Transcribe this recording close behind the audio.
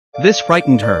This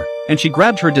frightened her, and she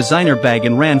grabbed her designer bag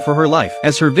and ran for her life.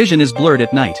 As her vision is blurred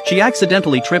at night, she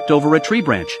accidentally tripped over a tree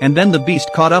branch, and then the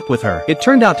beast caught up with her. It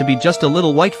turned out to be just a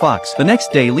little white fox. The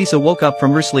next day Lisa woke up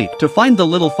from her sleep to find the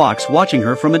little fox watching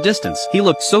her from a distance. He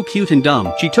looked so cute and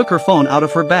dumb. She took her phone out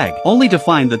of her bag, only to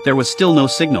find that there was still no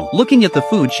signal. Looking at the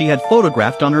food she had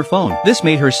photographed on her phone, this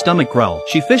made her stomach growl.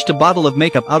 She fished a bottle of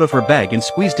makeup out of her bag and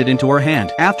squeezed it into her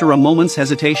hand. After a moment's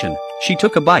hesitation, she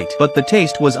took a bite, but the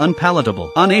taste was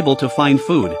unpalatable. Unable to find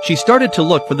food, she started to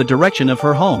look for the direction of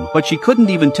her home, but she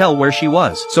couldn't even tell where she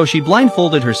was. So she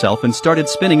blindfolded herself and started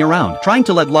spinning around, trying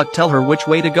to let luck tell her which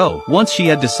way to go. Once she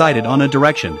had decided on a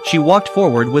direction, she walked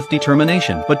forward with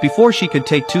determination. But before she could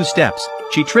take 2 steps,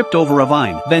 she tripped over a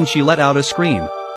vine. Then she let out a scream.